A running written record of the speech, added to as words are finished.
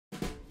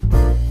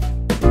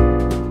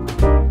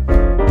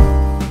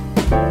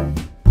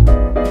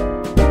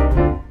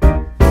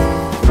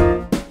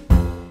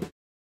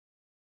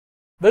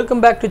Welcome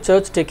back to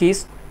Church Techies.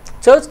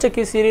 Church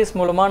Techies series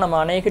மூலமா நம்ம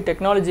அநேக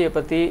டெக்னாலஜியை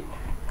பத்தி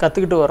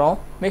கத்துக்கிட்டு வரோம்.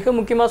 மிக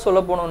முக்கியமா சொல்ல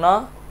போனோம்னா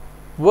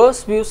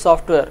VerseView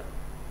சாஃப்ட்வேர்.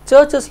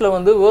 சர்ச்சஸ்ல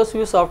வந்து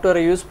VerseView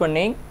சாஃப்ட்வேரை யூஸ்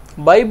பண்ணி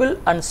பைபிள்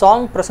அண்ட்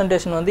சாங்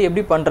பிரசன்டேஷன் வந்து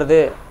எப்படி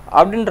பண்றது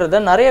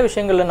அப்படின்றத நிறைய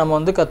விஷயங்களை நம்ம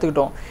வந்து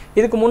கத்துக்கிட்டோம்.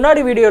 இதுக்கு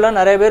முன்னாடி வீடியோல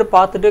நிறைய பேர்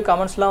பார்த்துட்டு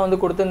கமெண்ட்ஸ்லாம்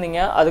வந்து கொடுத்திருந்தீங்க.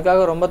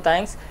 அதுக்காக ரொம்ப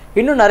தேங்க்ஸ்.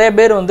 இன்னும் நிறைய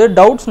பேர் வந்து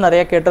டவுட்ஸ்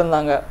நிறைய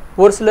கேட்டிருந்தாங்க.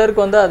 ஒரு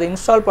சிலருக்கு வந்து அதை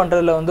இன்ஸ்டால்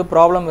பண்றதுல வந்து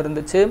ப்ராப்ளம்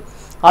இருந்துச்சு.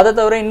 அதை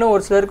தவிர இன்னும்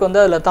ஒரு சிலருக்கு வந்து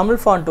அதில் தமிழ்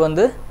ஃபாண்ட்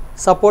வந்து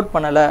சப்போர்ட்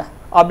பண்ணலை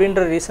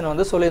அப்படின்ற ரீசன்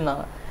வந்து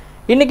சொல்லியிருந்தாங்க.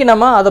 இன்றைக்கி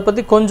நம்ம அதை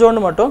பற்றி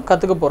கொஞ்சோண்டு மட்டும்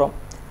கற்றுக்க போகிறோம்.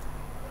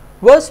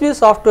 VerseView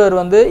சாஃப்ட்வேர்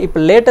வந்து இப்போ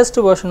லேட்டஸ்ட்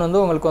வெர்ஷன் வந்து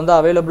உங்களுக்கு வந்து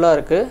அவைலபிளாக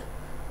இருக்குது.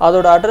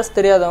 அதோட அட்ரஸ்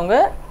தெரியாதவங்க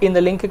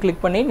இந்த லிங்க்கை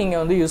கிளிக் பண்ணி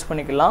நீங்கள் வந்து யூஸ்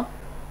பண்ணிக்கலாம்.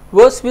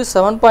 VerseView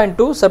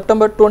 7.2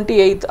 செப்டம்பர்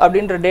 28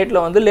 அப்படின்ற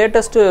டேட்டில் வந்து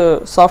லேட்டஸ்ட்டு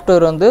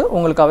சாஃப்ட்வேர் வந்து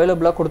உங்களுக்கு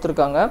அவைலபிளாக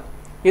கொடுத்துருக்காங்க.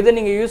 இதை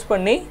நீங்கள் யூஸ்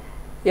பண்ணி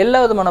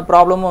எல்லா விதமான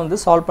ப்ராப்ளமும் வந்து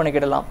சால்வ்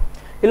பண்ணிக்கிடலாம்.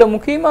 இல்லை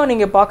முக்கியமாக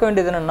நீங்கள் பார்க்க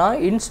வேண்டியது என்னென்னா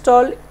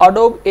இன்ஸ்டால்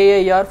Adobe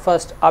AIR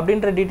ஃபர்ஸ்ட்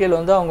அப்படின்ற டீட்டெயில்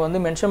வந்து அவங்க வந்து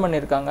மென்ஷன்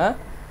பண்ணியிருக்காங்க.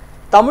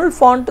 தமிழ்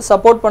ஃபாண்ட்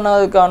சப்போர்ட்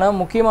பண்ணாததுக்கான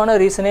முக்கியமான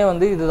ரீசனே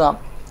வந்து இதுதான்.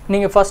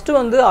 நீங்கள் ஃபஸ்ட்டு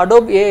வந்து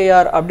Adobe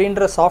AIR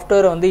அப்படின்ற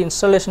சாஃப்ட்வேரை வந்து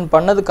இன்ஸ்டாலேஷன்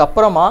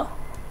பண்ணதுக்கப்புறமா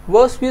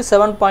VerseView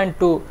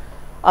 7.2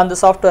 அந்த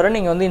சாஃப்ட்வேரை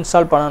நீங்கள் வந்து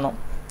இன்ஸ்டால் பண்ணணும்.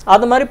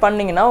 அது மாதிரி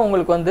பண்ணிங்கன்னா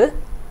உங்களுக்கு வந்து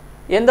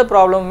எந்த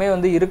ப்ராப்ளமுமே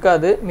வந்து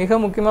இருக்காது. மிக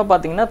முக்கியமாக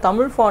பார்த்தீங்கன்னா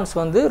தமிழ் ஃபாண்ட்ஸ்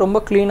வந்து ரொம்ப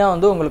க்ளீனாக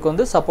வந்து உங்களுக்கு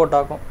வந்து சப்போர்ட்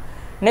ஆகும்.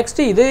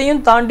 நெக்ஸ்ட்டு இதையும்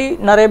தாண்டி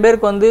நிறைய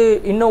பேருக்கு வந்து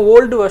இன்னும்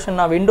ஓல்டு வெர்ஷன்,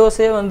 நான்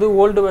விண்டோஸே வந்து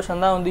ஓல்டு வெர்ஷன்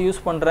தான் வந்து யூஸ்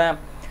பண்ணுறேன்,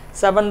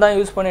 7 தான்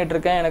யூஸ்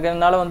பண்ணிகிட்ருக்கேன், எனக்கு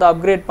என்னால் வந்து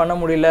அப்கிரேட் பண்ண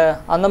முடியல,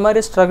 அந்த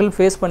மாதிரி ஸ்ட்ரகிள்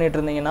ஃபேஸ் பண்ணிகிட்டு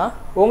இருந்தீங்கன்னா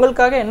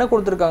உங்களுக்காக என்ன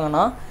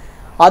கொடுத்துருக்காங்கன்னா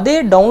அதே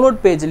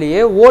டவுன்லோட்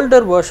பேஜ்லேயே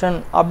ஓல்டர் வெர்ஷன்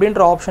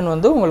அப்படின்ற ஆப்ஷன்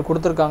வந்து உங்களுக்கு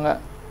கொடுத்துருக்காங்க.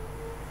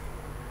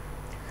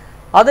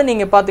 அதை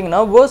நீங்கள்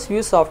பார்த்தீங்கன்னா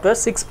VerseView சாஃப்ட்வேர்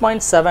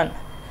 6.7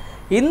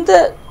 இந்த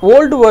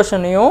ஓல்டு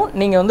வெர்ஷனையும்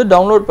நீங்கள் வந்து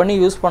டவுன்லோட் பண்ணி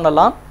யூஸ்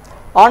பண்ணலாம்.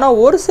 ஆனால்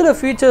ஒரு சில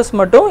ஃபீச்சர்ஸ்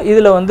மட்டும்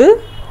இதில் வந்து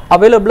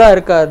அவைலபிளாக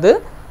இருக்காது.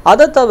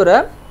 அதை தவிர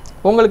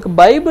உங்களுக்கு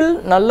பைபிள்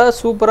நல்லா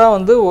சூப்பராக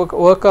வந்து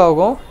ஒர்க்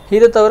ஆகும்.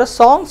 இதை தவிர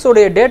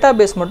சாங்ஸோடைய டேட்டா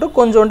பேஸ் மட்டும்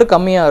கொஞ்சோண்டு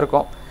கம்மியாக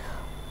இருக்கும்.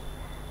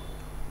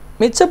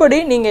 மிச்சப்படி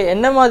நீங்கள்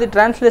என்ன மாதிரி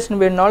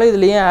டிரான்ஸ்லேஷன் வேணுனாலும்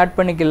இதுலேயே ஆட்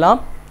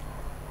பண்ணிக்கலாம்.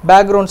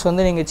 பேக்ரவுண்ட்ஸ்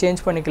வந்து நீங்கள்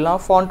சேஞ்ச்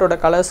பண்ணிக்கலாம். ஃபாண்ட்டோட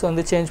கலர்ஸ்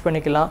வந்து சேஞ்ச்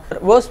பண்ணிக்கலாம்.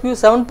 VerseView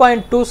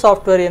 7.2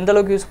 சாஃப்ட்வேர் எந்த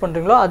அளவுக்கு யூஸ்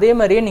பண்ணுறீங்களோ அதே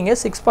மாதிரியே நீங்கள்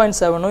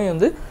 6.7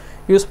 வந்து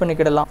யூஸ்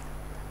பண்ணிக்கிடலாம்.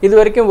 இது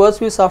வரைக்கும்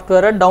VerseView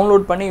சாஃப்ட்வேரை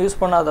டவுன்லோட் பண்ணி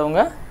யூஸ்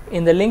பண்ணாதவங்க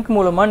இந்த லிங்க்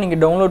மூலமாக நீங்கள்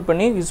டவுன்லோட்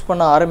பண்ணி யூஸ்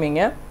பண்ண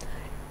ஆரம்பிங்க.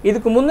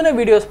 இதுக்கு முந்தின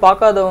வீடியோஸ்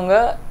பார்க்காதவங்க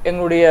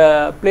எங்களுடைய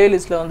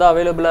பிளேலிஸ்ட்டில் வந்து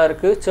அவைலபிளாக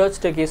இருக்குது. சர்ச்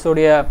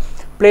டெக்கீஸோடைய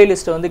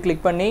பிளேலிஸ்ட்டை வந்து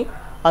கிளிக் பண்ணி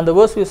அந்த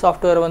VerseView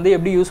சாஃப்ட்வேரை வந்து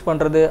எப்படி யூஸ்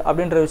பண்ணுறது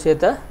அப்படின்ற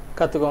விஷயத்த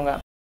கற்றுக்கோங்க.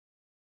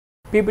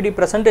 PPT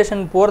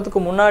ப்ரெசன்டேஷன் போகிறதுக்கு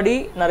முன்னாடி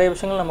நிறைய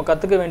விஷயங்கள் நம்ம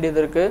கற்றுக்க வேண்டியது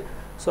இருக்குது.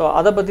 ஸோ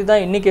அதை பற்றி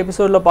தான் இன்றைக்கி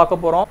எபிசோடில்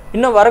பார்க்க போகிறோம்.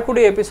 இன்னும்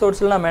வரக்கூடிய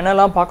எபிசோட்ஸில் நம்ம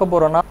என்னெல்லாம் பார்க்க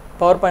போகிறோன்னா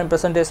PowerPoint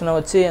ப்ரெசன்டேஷனை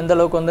வச்சு எந்த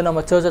அளவுக்கு வந்து நம்ம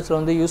சர்ச்சஸில்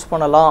வந்து யூஸ்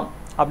பண்ணலாம்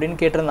அப்படின்னு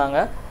கேட்டிருந்தாங்க.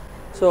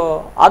 ஸோ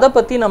அதை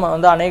பற்றி நம்ம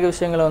வந்து அநேக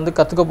விஷயங்களை வந்து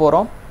கற்றுக்க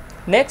போகிறோம்.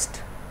 நெக்ஸ்ட்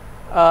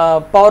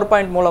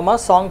PowerPoint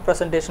மூலமாக சாங்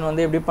ப்ரெசன்டேஷன்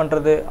வந்து எப்படி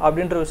பண்ணுறது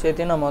அப்படின்ற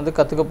விஷயத்தையும் நம்ம வந்து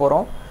கற்றுக்க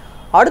போகிறோம்.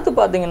 அடுத்து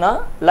பார்த்திங்கன்னா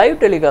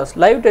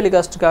லைவ்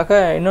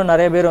டெலிகாஸ்ட்டுக்காக இன்னும்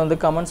நிறைய பேர் வந்து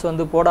கமெண்ட்ஸ்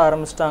வந்து போட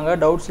ஆரம்பிச்சிட்டாங்க,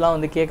 டவுட்ஸ்லாம்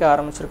வந்து கேட்க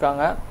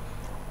ஆரம்பிச்சிருக்காங்க.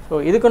 ஸோ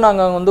இதுக்கும்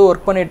நாங்கள் வந்து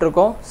ஒர்க்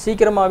பண்ணிகிட்ருக்கோம்.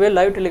 சீக்கிரமாகவே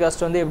லைவ்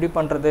டெலிகாஸ்ட் வந்து எப்படி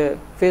பண்ணுறது,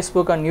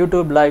 ஃபேஸ்புக் அண்ட்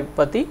யூடியூப் லைவ்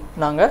பற்றி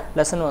நாங்கள்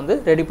லெசன் வந்து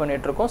ரெடி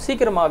பண்ணிகிட்ருக்கோம்.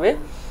 சீக்கிரமாகவே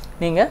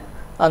நீங்கள்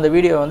அந்த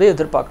வீடியோ வந்து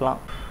எதிர்பார்க்கலாம்.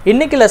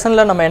 இன்றைக்கி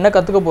லெசனில் நம்ம என்ன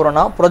கற்றுக்க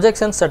போகிறோன்னா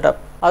ப்ரொஜெக்ஷன் செட்டப்.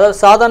 அதாவது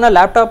சாதாரண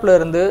லேப்டாப்பில்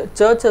இருந்து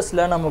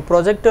சர்ச்சஸில் நம்ம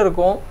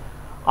ப்ரொஜெக்டருக்கும்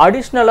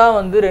அடிஷ்னலாக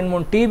வந்து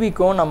 2-3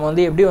 டிவிக்கும் நம்ம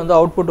வந்து எப்படி வந்து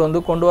அவுட்புட் வந்து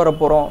கொண்டு வர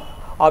போகிறோம்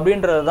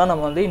அப்படின்றது தான்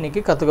நம்ம வந்து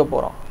இன்றைக்கி கற்றுக்க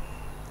போகிறோம்.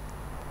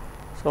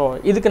 ஸோ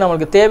இதுக்கு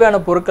நம்மளுக்கு தேவையான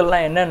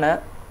பொருட்கள்லாம் என்னென்ன,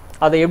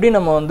 அதை எப்படி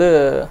நம்ம வந்து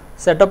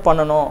செட்டப்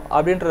பண்ணணும்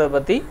அப்படின்றத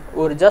பற்றி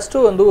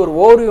ஜஸ்ட்டு வந்து ஒரு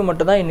ஓவர்வியூ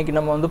மட்டும் தான் இன்றைக்கி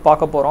நம்ம வந்து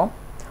பார்க்க போகிறோம்.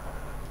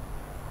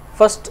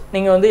 ஃபஸ்ட்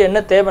நீங்கள் வந்து என்ன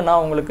தேவைன்னா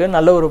உங்களுக்கு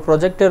நல்ல ஒரு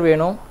ப்ரொஜெக்டர்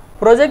வேணும்.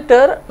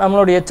 ப்ரொஜெக்டர்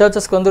நம்மளுடைய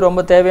சர்ச்சஸ்க்கு வந்து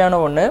ரொம்ப தேவையான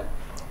ஒன்று.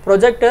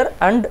 ப்ரொஜெக்டர்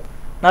அண்ட்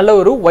நல்ல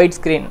ஒரு ஒயிட்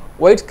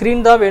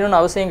ஸ்க்ரீன் தான் வேணும்னு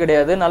அவசியம்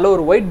கிடையாது. நல்ல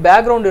ஒரு ஒயிட்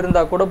பேக்ரவுண்ட்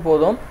இருந்தால் கூட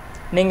போதும்.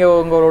 நீங்கள்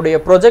உங்களுடைய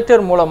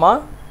ப்ரொஜெக்டர்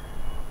மூலமாக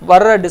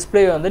வர்ற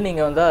டிஸ்பிளே வந்து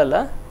நீங்கள் வந்து அதில்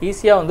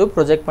ஈஸியாக வந்து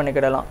ப்ரொஜெக்ட்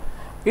பண்ணிக்கிடலாம்.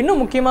 இன்னும்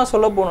முக்கியமாக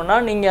சொல்ல போகணுன்னா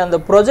நீங்கள் அந்த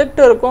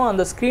ப்ரொஜெக்டருக்கும்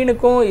அந்த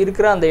ஸ்க்ரீனுக்கும்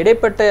இருக்கிற அந்த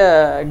இடைப்பட்ட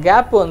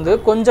கேப் வந்து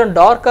கொஞ்சம்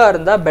டார்க்காக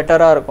இருந்தால்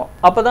பெட்டராக இருக்கும்.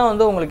 அப்போ தான்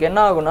வந்து உங்களுக்கு என்ன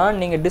ஆகுனா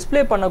நீங்கள்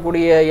டிஸ்பிளே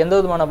பண்ணக்கூடிய எந்த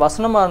விதமான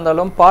வசனமாக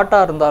இருந்தாலும்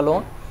பாட்டாக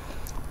இருந்தாலும்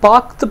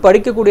பார்த்து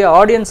படிக்கக்கூடிய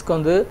ஆடியன்ஸ்க்கு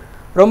வந்து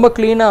ரொம்ப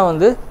க்ளீனாக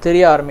வந்து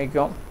தெரிய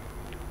ஆரம்பிக்கும்.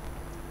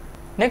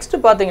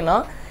 நெக்ஸ்ட்டு பார்த்தீங்கன்னா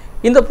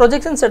இந்த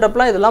ப்ரொஜெக்ஷன்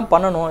செட்டப்லாம் இதெல்லாம்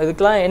பண்ணணும்.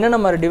 இதுக்கெலாம் என்னென்ன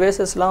மாதிரி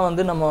டிவைசஸ்லாம்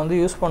வந்து நம்ம வந்து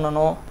யூஸ்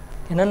பண்ணணும்,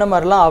 என்னென்ன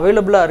மாதிரிலாம்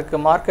அவைலபிளாக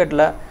இருக்குது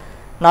மார்க்கெட்டில்.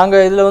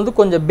 நாங்கள் இதில் வந்து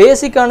கொஞ்சம்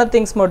பேசிக்கான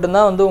திங்ஸ்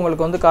மட்டும்தான் வந்து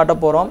உங்களுக்கு வந்து காட்ட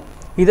போகிறோம்.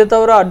 இதை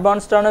தவிர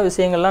அட்வான்ஸ்டான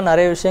விஷயங்கள்லாம்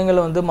நிறைய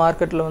விஷயங்கள் வந்து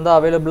மார்க்கெட்டில் வந்து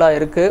அவைலபிளாக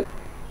இருக்குது.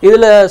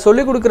 இதில்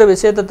சொல்லிக் கொடுக்குற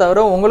விஷயத்தை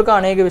தவிர உங்களுக்கும்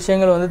அநேக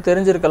விஷயங்கள் வந்து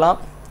தெரிஞ்சிருக்கலாம்.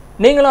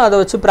 நீங்களும் அதை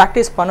வச்சு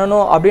ப்ராக்டிஸ்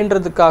பண்ணணும்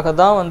அப்படின்றதுக்காக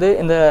தான் வந்து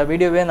இந்த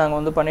வீடியோவே நாங்கள்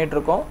வந்து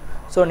பண்ணிகிட்ருக்கோம்.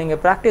 ஸோ நீங்கள்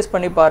ப்ராக்டிஸ்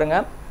பண்ணி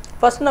பாருங்கள்.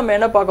 ஃபஸ்ட் நம்ம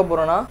என்ன பார்க்க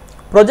போகிறோன்னா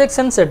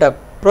ப்ரொஜெக்ஷன் செட்டப்.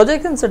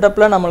 ப்ரொஜெக்ஷன்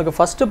செட்டப்பில் நம்மளுக்கு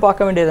ஃபஸ்ட்டு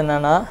பார்க்க வேண்டியது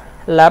என்னென்னா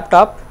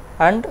லேப்டாப்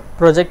அண்ட்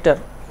ப்ரொஜெக்டர்.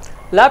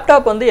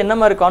 லேப்டாப் வந்து என்ன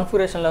மாதிரி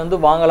கான்ஃபிகரேஷனில் வந்து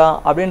வாங்கலாம்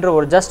அப்படின்ற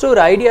ஒரு ஜஸ்ட்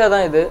ஒரு ஐடியா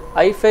தான் இது.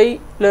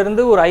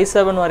 i5லேருந்து ஒரு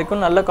i7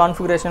 வரைக்கும் நல்ல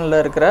கான்ஃபிகரேஷனில்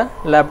இருக்கிற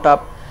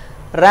லேப்டாப்.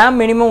 ரேம்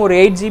மினிமம் ஒரு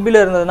 8 GB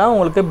இருந்ததுன்னா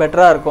உங்களுக்கு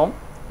பெட்டராக இருக்கும்.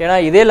 ஏன்னா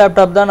இதே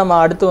லேப்டாப் தான் நம்ம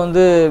அடுத்து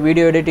வந்து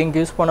வீடியோ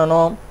எடிட்டிங்க்கு யூஸ்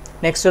பண்ணணும்,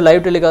 நெக்ஸ்ட்டு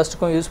லைவ்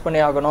டெலிகாஸ்ட்டுக்கும் யூஸ்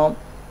பண்ணி ஆகணும்.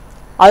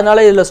 அதனால்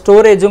இதில்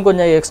ஸ்டோரேஜும்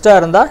கொஞ்சம் எக்ஸ்ட்ரா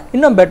இருந்தால்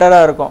இன்னும்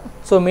பெட்டராக இருக்கும்.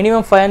 ஸோ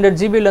மினிமம் 500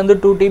 GB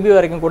 2 TB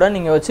வரைக்கும் கூட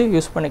நீங்கள் வச்சு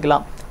யூஸ்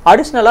பண்ணிக்கலாம்.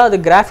 அடிஷ்னலாக அது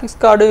கிராஃபிக்ஸ்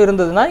கார்டும்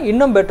இருந்ததுன்னா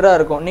இன்னும் பெட்டராக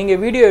இருக்கும். நீங்கள்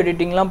வீடியோ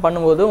எடிட்டிங்லாம்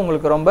பண்ணும்போது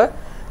உங்களுக்கு ரொம்ப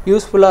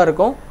யூஸ்ஃபுல்லாக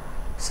இருக்கும்.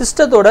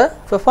 சிஸ்டத்தோட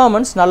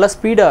பெர்ஃபார்மன்ஸ் நல்ல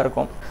ஸ்பீடாக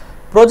இருக்கும்.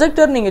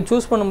 ப்ரொஜெக்டர் நீங்கள்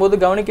சூஸ் பண்ணும்போது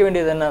கவனிக்க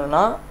வேண்டியது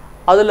என்னென்னா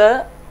அதில்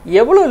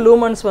எவ்வளோ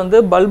லூமன்ஸ் வந்து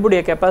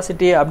பல்புடைய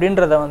கெப்பாசிட்டி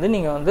அப்படின்றத வந்து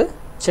நீங்கள் வந்து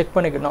செக்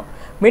பண்ணிக்கணும்.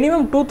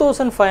 மினிமம்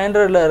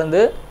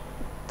 2500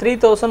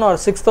 3000 or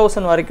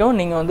 6000 வரைக்கும்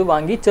நீங்கள் வந்து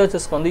வாங்கி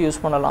சர்ச்சஸ்க்கு வந்து யூஸ்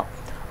பண்ணலாம்.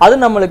 அது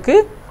நம்மளுக்கு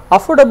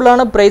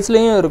அஃபோர்டபுளான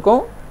ப்ரைஸ்லேயும்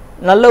இருக்கும்,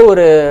 நல்ல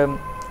ஒரு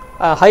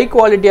ஹை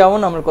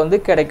குவாலிட்டியாகவும் நம்மளுக்கு வந்து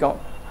கிடைக்கும்.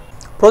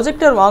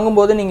 ப்ரொஜெக்டர்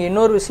வாங்கும்போது நீங்கள்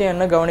இன்னொரு விஷயம்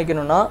என்ன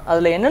கவனிக்கணும்னா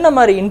அதில் என்னென்ன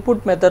மாதிரி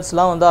இன்புட்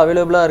மெத்தட்ஸ்லாம் வந்து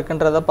அவைலபிளாக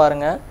இருக்குன்றதை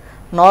பாருங்கள்.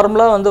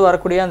 நார்மலாக வந்து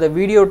வரக்கூடிய அந்த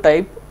வீடியோ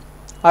டைப்,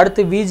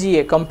 அடுத்து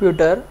VGA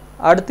கம்ப்யூட்டர்,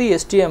 அடுத்து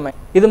HDMI,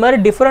 இது மாதிரி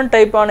டிஃப்ரெண்ட்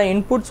டைப்பான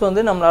இன்புட்ஸ்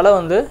வந்து நம்மளால்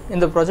வந்து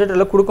இந்த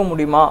ப்ரொஜெக்டரில் கொடுக்க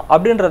முடியுமா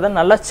அப்படின்றத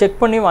நல்லா செக்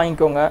பண்ணி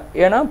வாங்கிக்கோங்க.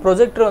 ஏன்னா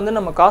ப்ரொஜெக்டர் வந்து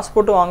நம்ம காசு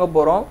போட்டு வாங்க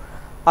போகிறோம்.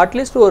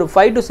 அட்லீஸ்ட் ஒரு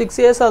 5 to 6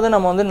 years அதை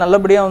நம்ம வந்து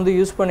நல்லபடியாக வந்து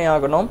யூஸ் பண்ணி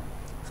ஆகணும்.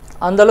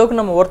 அந்தளவுக்கு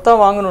நம்ம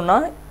ஒர்த்தாக வாங்கணுன்னா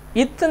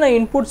இத்தனை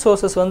இன்புட்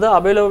சோர்ஸஸ் வந்து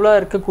அவைலபிளாக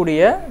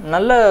இருக்கக்கூடிய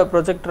நல்ல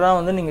ப்ரொஜெக்டராக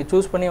வந்து நீங்கள்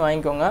சூஸ் பண்ணி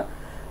வாங்கிக்கோங்க.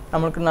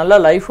 நம்மளுக்கு நல்ல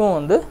லைஃபும்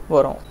வந்து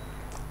வரும்.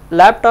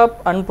 லேப்டாப்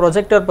அண்ட்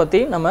ப்ரொஜெக்டர்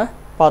பற்றி நம்ம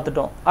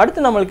பார்த்துட்டோம். அடுத்து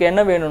நம்மளுக்கு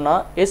என்ன வேணும்னா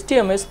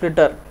HDMI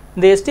ஸ்ப்ளிட்டர்.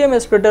 இந்த HDMI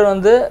ஸ்ப்ளிட்டர்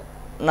வந்து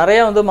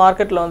நிறையா வந்து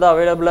மார்க்கெட்டில் வந்து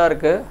அவைலபிளாக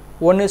இருக்குது.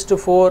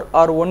 1:4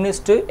 or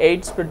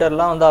 1:8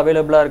 ஸ்ப்ளிட்டர்லாம் வந்து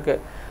அவைலபிளாக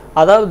இருக்குது.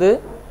 அதாவது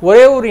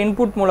ஒரே ஒரு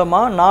இன்புட்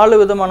மூலமாக 4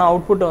 விதமான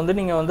அவுட்புட்டை வந்து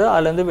நீங்கள் வந்து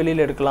அதுலேருந்து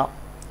வெளியில் எடுக்கலாம்.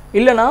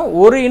 இல்லைனா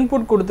ஒரு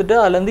இன்புட் கொடுத்துட்டு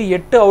அதுலேருந்து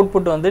 8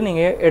 அவுட்புட் வந்து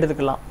நீங்கள்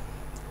எடுத்துக்கலாம்.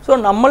 ஸோ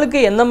நம்மளுக்கு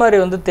எந்த மாதிரி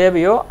வந்து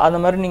தேவையோ அந்த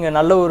மாதிரி நீங்கள்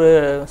நல்ல ஒரு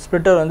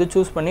ஸ்ப்ளிட்டர் வந்து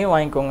சூஸ் பண்ணி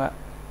வாங்கிக்கோங்க.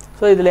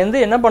 ஸோ இதுலேருந்து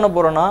என்ன பண்ண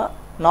போகிறோன்னா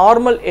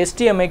நார்மல்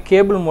HDMI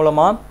கேபிள்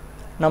மூலமாக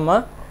நம்ம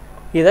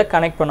இதை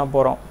கனெக்ட் பண்ண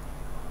போகிறோம்.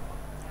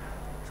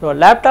 ஸோ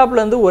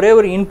லேப்டாப்லேருந்து ஒரே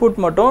ஒரு இன்புட்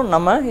மட்டும்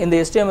நம்ம இந்த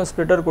HDMI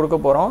ஸ்ப்ளிட்டர் கொடுக்க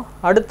போகிறோம்.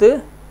 அடுத்து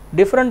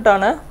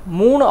டிஃப்ரெண்ட்டான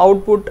 3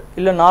 அவுட்புட்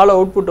இல்லை 4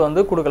 அவுட்புட்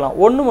வந்து கொடுக்கலாம்.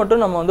 ஒன்று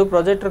மட்டும் நம்ம வந்து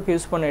ப்ரொஜெக்டருக்கு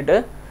யூஸ் பண்ணிவிட்டு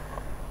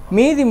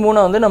மீதி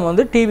 3 வந்து நம்ம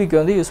வந்து டிவிக்கு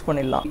வந்து யூஸ்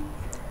பண்ணிடலாம்.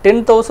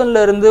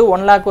 10,000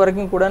 1 lakh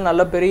வரைக்கும் கூட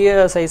நல்ல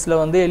பெரிய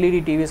சைஸில் வந்து LED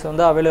டிவிஸ்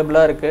வந்து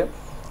அவைலபிளாக இருக்குது.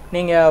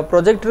 நீங்கள்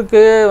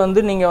ப்ரொஜெக்டருக்கு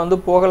வந்து நீங்கள் வந்து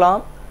போகலாம்.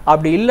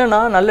 அப்படி இல்லைனா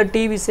நல்ல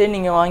டிவிஸே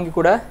நீங்கள் வாங்கி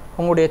கூட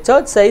உங்களுடைய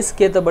சர்ச்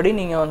சைஸ்க்கு ஏற்றபடி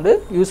நீங்கள் வந்து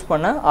யூஸ்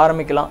பண்ண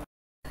ஆரம்பிக்கலாம்.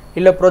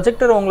 இல்லை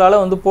ப்ரொஜெக்டர்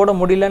உங்களால் வந்து போட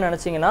முடியலன்னு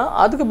நினச்சிங்கன்னா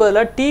அதுக்கு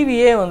பதிலாக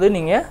டிவியே வந்து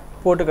நீங்கள்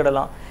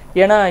போட்டுக்கிடலாம்.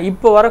 ஏன்னா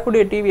இப்போ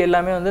வரக்கூடிய டிவி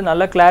எல்லாமே வந்து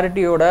நல்ல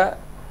கிளாரிட்டியோட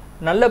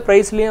நல்ல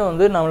ப்ரைஸ்லேயும்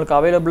வந்து நம்மளுக்கு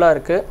அவைலபிளாக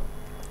இருக்குது.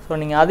 ஸோ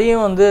நீங்கள்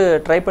அதையும் வந்து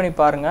ட்ரை பண்ணி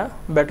பாருங்கள்,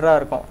 பெட்டராக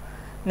இருக்கும்.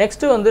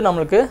 நெக்ஸ்ட்டு வந்து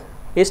நம்மளுக்கு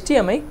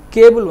HDMI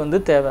கேபிள் வந்து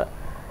தேவை.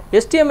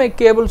 HDMI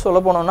கேபிள் சொல்ல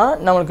போனோம்னா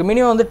நம்மளுக்கு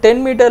மினிமம் வந்து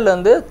 10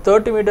 மீட்டர்லேருந்து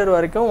 30 மீட்டர்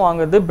வரைக்கும்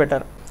வாங்குறது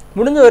பெட்டர்.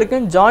 முடிஞ்ச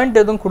வரைக்கும் ஜாயிண்ட்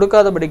எதுவும்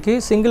கொடுக்காதபடிக்கு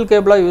சிங்கிள்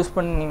கேபிளாக யூஸ்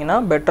பண்ணிங்கன்னா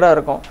பெட்டராக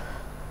இருக்கும்.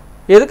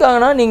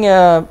 எதுக்காகனா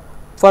நீங்கள்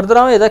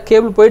ஃபர்தராக எதாவது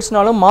கேபிள்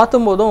போயிடுச்சுனாலும்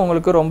மாற்றும் போதும்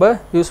உங்களுக்கு ரொம்ப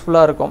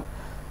யூஸ்ஃபுல்லாக இருக்கும்.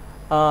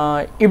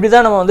 இப்படி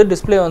தான் நம்ம வந்து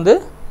டிஸ்பிளே வந்து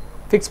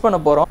ஃபிக்ஸ் பண்ண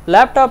போகிறோம்.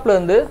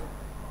 லேப்டாப்லேருந்து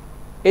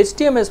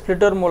HDMI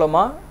ஸ்ப்ளிட்டர்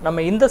மூலமாக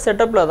நம்ம இந்த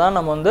செட்டப்பில் தான்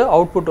நம்ம வந்து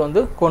அவுட்புட்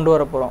வந்து கொண்டு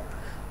வர போகிறோம்.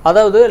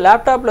 அதாவது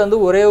லேப்டாப்லேருந்து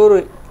ஒரே ஒரு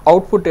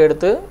அவுட்புட்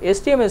எடுத்து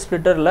HDMI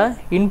ஸ்ப்ளிட்டரில்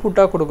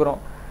இன்புட்டாக கொடுக்குறோம்.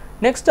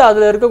 நெக்ஸ்ட்டு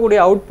அதில் இருக்கக்கூடிய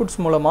அவுட்புட்ஸ்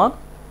மூலமாக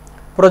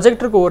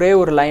ப்ரொஜெக்டருக்கு ஒரே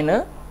ஒரு லைனு,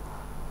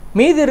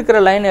 மீதி இருக்கிற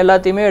லைன்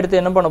எல்லாத்தையுமே எடுத்து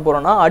என்ன பண்ண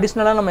போகிறோம்னா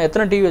அடிஷ்னலாக நம்ம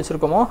எத்தனை டிவி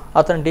வச்சுருக்கோமோ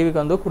அத்தனை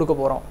டிவிக்கு வந்து கொடுக்க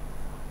போகிறோம்.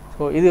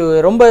 ஸோ இது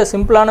ரொம்ப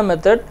சிம்பிளான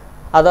மெத்தட்.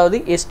 அதாவது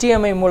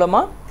HDMI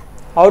மூலமாக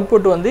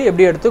அவுட்புட் வந்து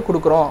எப்படி எடுத்து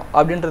கொடுக்குறோம்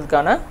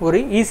அப்படின்றதுக்கான ஒரு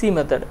ஈஸி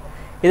மெத்தட்.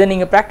 இதை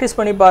நீங்கள் ப்ராக்டிஸ்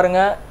பண்ணி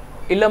பாருங்கள்.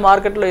 இல்லை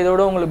மார்க்கெட்டில்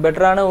இதோட உங்களுக்கு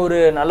பெட்டரான ஒரு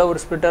நல்ல ஒரு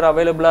ஸ்ப்ளிட்டர்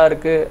அவைலபிளாக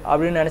இருக்குது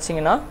அப்படின்னு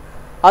நினச்சிங்கன்னா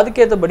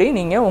அதுக்கேற்றபடி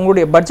நீங்கள்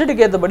உங்களுடைய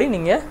பட்ஜெட்டுக்கு ஏற்றபடி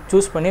நீங்கள்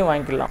சூஸ் பண்ணி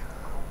வாங்கிக்கலாம்.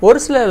 ஒரு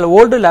சில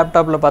ஓல்டு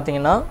லேப்டாப்பில்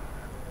பார்த்தீங்கன்னா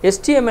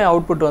HDMI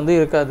அவுட்புட் வந்து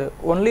இருக்காது,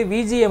 ஒன்லி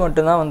VGA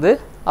மட்டும்தான் வந்து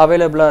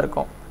அவைலபிளாக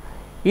இருக்கும்.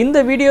 இந்த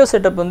வீடியோ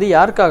செட்டப் வந்து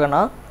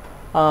யாருக்காகனா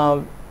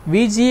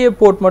VGA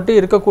போர்ட் மட்டும்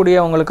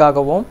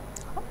இருக்கக்கூடியவங்களுக்காகவும்,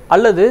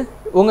 அல்லது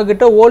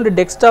உங்ககிட்ட ஓல்டு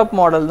டெஸ்க்டாப்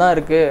மாடல் தான்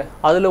இருக்குது,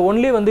 அதில்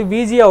ஒன்லி வந்து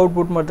VGA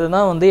அவுட்புட்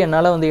மட்டும்தான் வந்து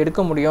என்னால் வந்து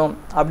எடுக்க முடியும்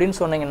அப்படின்னு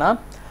சொன்னீங்கன்னா,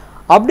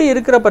 அப்படி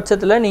இருக்கிற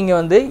பட்சத்தில் நீங்கள்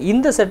வந்து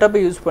இந்த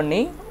செட்டப்பை யூஸ்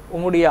பண்ணி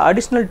உங்களுடைய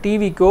அடிஷ்னல்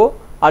டிவிக்கோ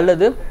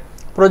அல்லது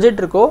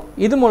ப்ரொஜெக்டருக்கோ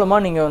இது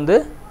மூலமாக நீங்கள் வந்து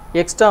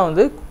எக்ஸ்ட்ரா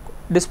வந்து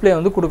டிஸ்பிளே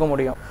வந்து கொடுக்க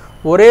முடியும்.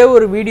 ஒரே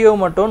ஒரு வீடியோ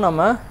மட்டும்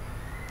நம்ம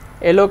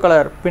எல்லோ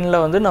கலர்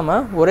பின்னில் வந்து நம்ம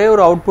ஒரே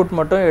ஒரு அவுட்புட்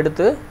மட்டும்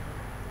எடுத்து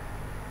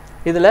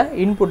இதில்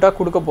இன்புட்டாக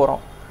கொடுக்க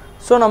போகிறோம்.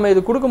 ஸோ நம்ம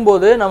இது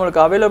கொடுக்கும்போது நம்மளுக்கு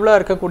அவைலபிளாக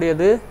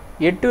இருக்கக்கூடியது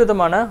 8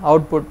 விதமான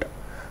அவுட்புட்.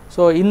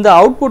 ஸோ இந்த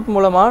அவுட்புட்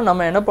மூலமாக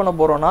நம்ம என்ன பண்ண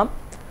போகிறோன்னா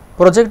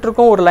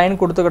ப்ரொஜெக்டருக்கும் ஒரு லைன்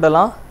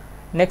கொடுத்துக்கிடலாம்,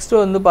 நெக்ஸ்ட்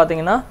வந்து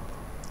பார்த்தீங்கன்னா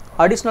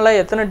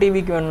அடிஷ்னலாக எத்தனை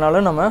டிவிக்கு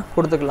வேணுனாலும் நம்ம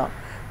கொடுத்துக்கலாம்.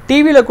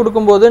 டிவியில்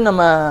கொடுக்கும்போது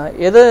நம்ம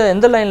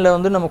எந்த லைனில்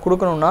வந்து நம்ம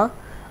கொடுக்கணும்னா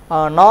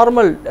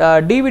நார்மல்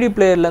டிவிடி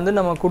பிளேயர்லேருந்து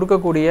நம்ம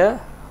கொடுக்கக்கூடிய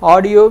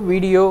ஆடியோ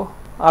வீடியோ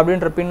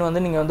அப்படின்ற பின்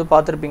வந்து நீங்கள் வந்து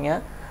பார்த்துருப்பீங்க.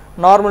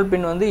 நார்மல்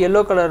பின் வந்து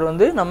எல்லோ கலர்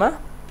வந்து நம்ம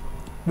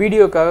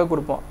வீடியோக்காக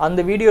கொடுப்போம். அந்த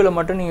வீடியோவில்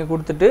மட்டும் நீங்கள்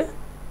கொடுத்துட்டு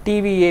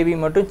டிவி ஏவி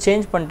மட்டும்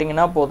சேஞ்ச்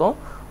பண்ணிட்டீங்கன்னா போதும்,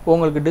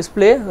 உங்களுக்கு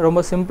டிஸ்பிளே ரொம்ப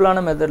சிம்பிளான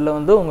மெத்தடில்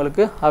வந்து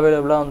உங்களுக்கு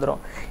அவைலபிளாக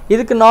வந்துடும்.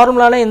 இதுக்கு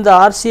நார்மலான இந்த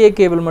RCA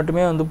கேபிள்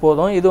மட்டுமே வந்து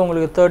போதும். இது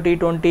உங்களுக்கு 30,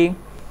 20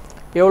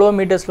 எவ்வளோ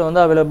மீட்டர்ஸில்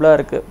வந்து அவைலபிளாக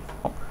இருக்குது.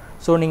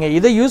 ஸோ நீங்கள்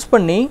இதை யூஸ்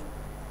பண்ணி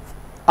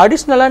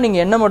அடிஷ்னலாக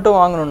நீங்கள் என்ன மட்டும்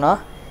வாங்கணுன்னா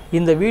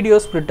இந்த வீடியோ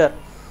ஸ்ப்ளிட்டர்,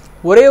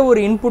 ஒரே ஒரு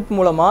இன்புட்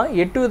மூலமாக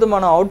 8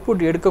 விதமான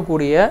அவுட்புட்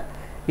எடுக்கக்கூடிய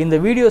இந்த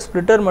வீடியோ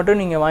ஸ்ப்ளிட்டர் மட்டும்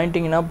நீங்கள்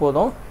வாங்கிட்டீங்கன்னா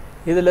போதும்.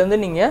 இதிலேருந்து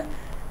நீங்கள்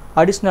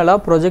அடிஷ்னலாக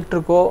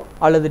ப்ரொஜெக்டருக்கோ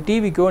அல்லது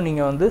டிவிக்கோ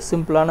நீங்கள் வந்து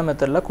சிம்பிளான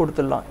மெத்தடில்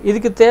கொடுத்துடலாம்.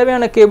 இதுக்கு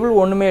தேவையான கேபிள்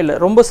ஒன்றுமே இல்லை,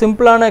 ரொம்ப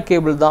சிம்பிளான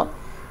கேபிள் தான்.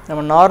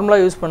 நம்ம நார்மலாக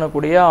யூஸ்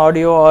பண்ணக்கூடிய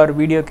ஆடியோ ஆர்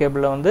வீடியோ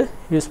கேபிளை வந்து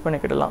யூஸ்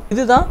பண்ணிக்கிடலாம்.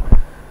 இதுதான்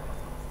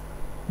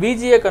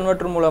VGA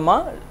கன்வெர்ட்டர்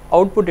மூலமாக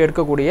அவுட்புட்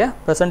எடுக்கக்கூடிய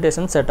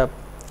ப்ரெசன்டேஷன் செட்டப்.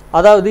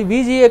 அதாவது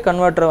VGA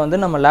கன்வெர்ட்டரை வந்து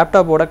நம்ம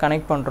லேப்டாப்போட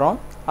கனெக்ட் பண்ணுறோம்.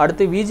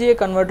 அடுத்து VGA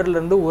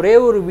கன்வெர்ட்டர்லேருந்து ஒரே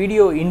ஒரு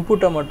வீடியோ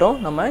இன்புட்டை மட்டும்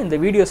நம்ம இந்த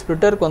வீடியோ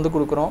ஸ்ப்ளிட்டருக்கு வந்து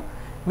கொடுக்குறோம்.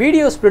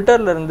 வீடியோ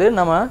ஸ்ப்ளிட்டர்லேருந்து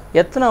நம்ம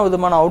எத்தனை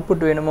விதமான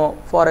அவுட்புட் வேணுமோ,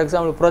 ஃபார்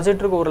எக்ஸாம்பிள்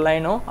ப்ரொஜெக்டருக்கு ஒரு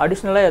லைனோ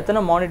அடிஷ்னலாக எத்தனை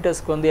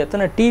மானிட்டர்ஸ்க்கு வந்து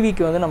எத்தனை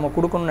டிவிக்கு வந்து நம்ம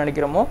கொடுக்கணும்னு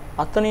நினைக்கிறோமோ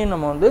அத்தனையும்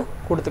நம்ம வந்து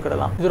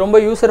கொடுத்துக்கிடலாம். இது ரொம்ப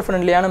யூசர்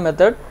ஃப்ரெண்ட்லியான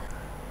மெத்தட்.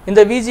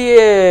 இந்த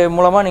VGA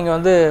மூலமாக நீங்கள்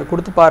வந்து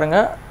கொடுத்து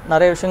பாருங்கள்,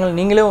 நிறைய விஷயங்கள்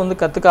நீங்களே வந்து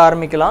கற்றுக்க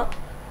ஆரம்பிக்கலாம்.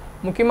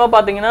 முக்கியமாக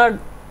பார்த்தீங்கன்னா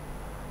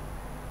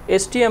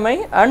HDMI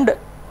அண்ட்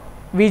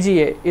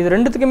VGA இது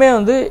ரெண்டுத்துக்குமே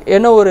வந்து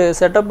என்ன ஒரு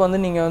செட்டப் வந்து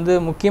நீங்கள் வந்து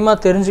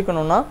முக்கியமாக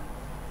தெரிஞ்சுக்கணுன்னா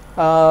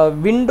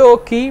விண்டோ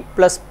கீ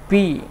ப்ளஸ் P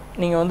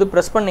நீங்கள் வந்து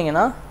ப்ரெஸ்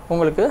பண்ணிங்கன்னா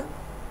உங்களுக்கு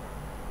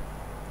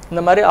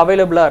இந்த மாதிரி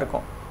அவைலபிளாக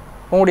இருக்கும்.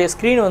 உங்களுடைய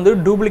ஸ்க்ரீன் வந்து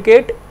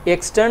டூப்ளிகேட்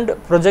எக்ஸ்டெண்ட்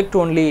ப்ரொஜெக்ட்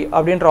ஒன்லி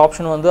அப்படின்ற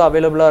ஆப்ஷன் வந்து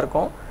அவைலபிளாக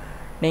இருக்கும்.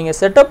 நீங்கள்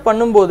செட்டப்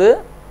பண்ணும்போது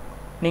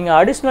நீங்கள்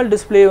அடிஷ்னல்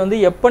டிஸ்பிளே வந்து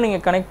எப்போ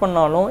நீங்கள் கனெக்ட்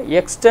பண்ணாலும்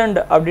எக்ஸ்டெண்ட்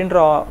அப்படின்ற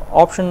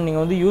ஆப்ஷன்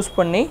நீங்கள் வந்து யூஸ்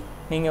பண்ணி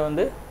நீங்கள்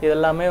வந்து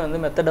இதெல்லாமே வந்து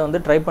மெத்தடை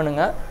வந்து ட்ரை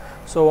பண்ணுங்கள்.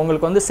 ஸோ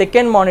உங்களுக்கு வந்து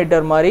செகண்ட்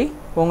மானிட்டர் மாதிரி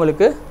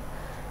உங்களுக்கு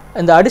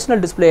இந்த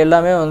அடிஷ்னல் டிஸ்பிளே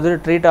எல்லாமே வந்து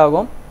ட்ரீட்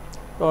ஆகும்.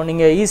 ஸோ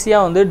நீங்கள்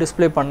ஈஸியாக வந்து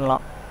டிஸ்பிளே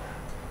பண்ணலாம்.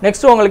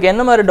 நெக்ஸ்ட் உங்களுக்கு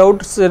என்ன மாதிரி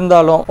டவுட்ஸ்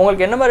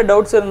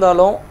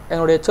இருந்தாலும்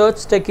என்னுடைய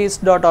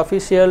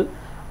churchtechies.official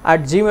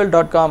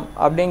 @gmail.com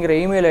அப்படிங்கிற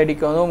இமெயில்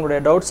ஐடிக்கு வந்து உங்களுடைய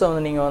டவுட்ஸை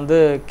வந்து நீங்கள் வந்து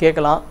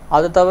கேட்கலாம்.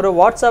 அது தவிர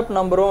வாட்ஸ்அப்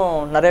நம்பரும்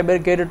நிறைய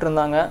பேர் கேட்டுட்டு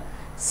இருந்தாங்க.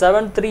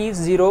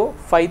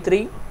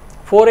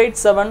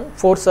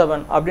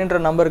 73053484747 அப்படின்ற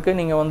நம்பருக்கு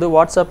நீங்கள் வந்து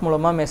வாட்ஸ்அப்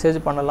மூலமாக மெசேஜ்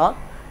பண்ணலாம்.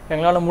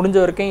 எங்களால் முடிஞ்ச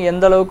வரைக்கும்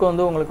எந்த அளவுக்கு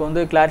வந்து உங்களுக்கு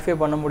வந்து கிளாரிஃபை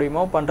பண்ண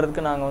முடியுமோ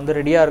பண்ணுறதுக்கு நாங்கள் வந்து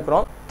ரெடியாக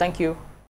இருக்கிறோம். தேங்க்யூ.